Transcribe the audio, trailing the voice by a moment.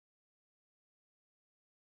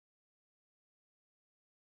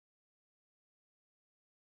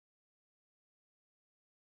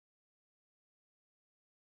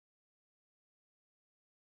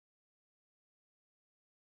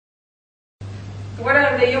what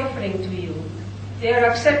are they offering to you? They are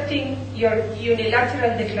accepting your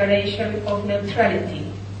unilateral declaration of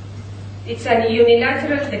neutrality. It's an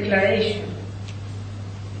unilateral declaration.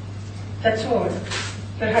 That's all.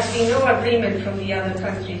 There has been no agreement from the other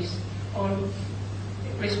countries on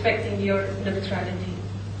respecting your neutrality.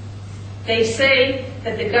 They say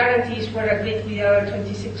that the guarantees were agreed with the other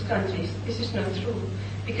 26 countries. This is not true,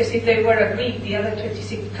 because if they were agreed, the other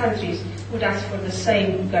 26 countries would ask for the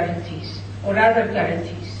same guarantees or other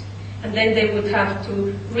guarantees, and then they would have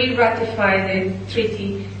to re-ratify the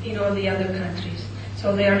treaty in all the other countries.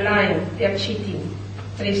 So they are lying, they are cheating.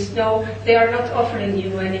 They are not offering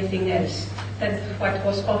you anything else than what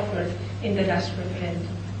was offered in the last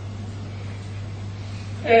referendum.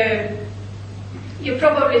 You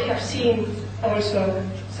probably have seen also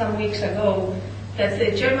some weeks ago that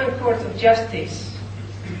the German Court of Justice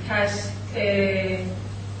has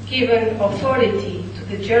given authority to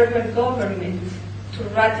the German government to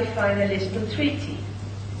ratify the Lisbon Treaty.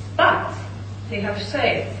 But they have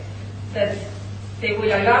said that they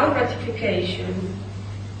will allow ratification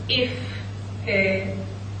if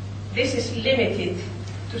this is limited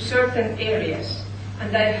to certain areas.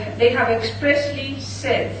 And they have expressly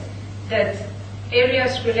said that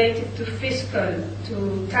areas related to fiscal,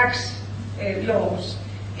 to tax laws,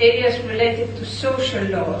 areas related to social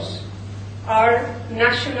laws are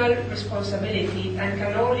national responsibility and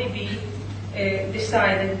can only be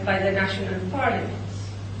decided by the national parliaments.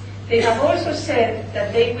 They have also said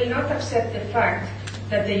that they will not accept the fact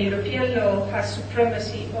that the European law has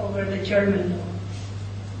supremacy over the German law.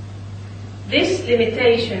 These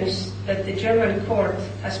limitations that the German court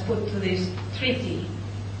has put to this treaty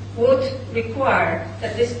would require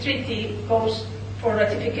that this treaty goes for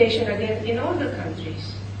ratification again in all the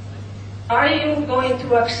countries. Are you going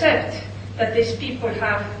to accept that these people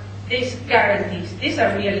have these guarantees? These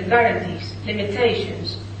are real guarantees,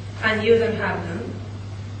 limitations, and you don't have them.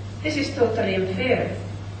 This is totally unfair.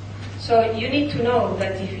 So you need to know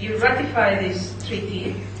that if you ratify this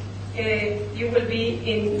treaty, you will be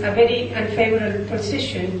in a very unfavorable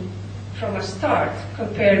position from a start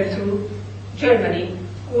compared to Germany,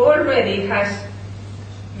 who already has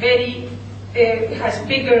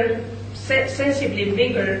sensibly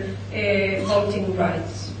bigger voting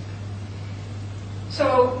rights.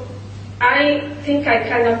 So I think I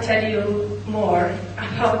cannot tell you more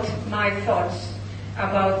about my thoughts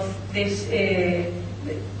about this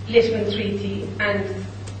Lisbon Treaty, and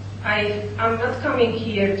I'm not coming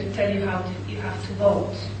here to tell you how you have to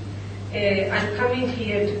vote. I'm coming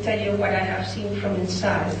here to tell you what I have seen from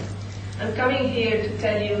inside. I'm coming here to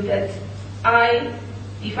tell you that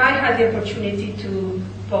if I had the opportunity to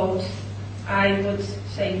vote, I would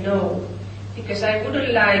say no, because I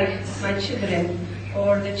wouldn't like my children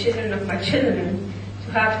or the children of my children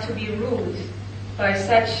to have to be ruled by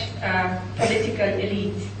such a political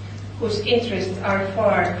elite whose interests are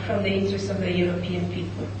far from the interests of the European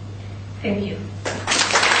people. Thank you.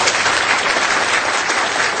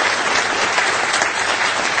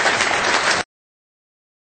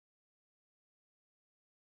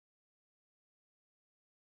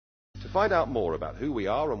 To find out more about who we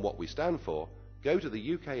are and what we stand for, go to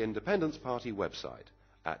the UK Independence Party website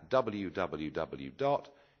at www.ukip.org.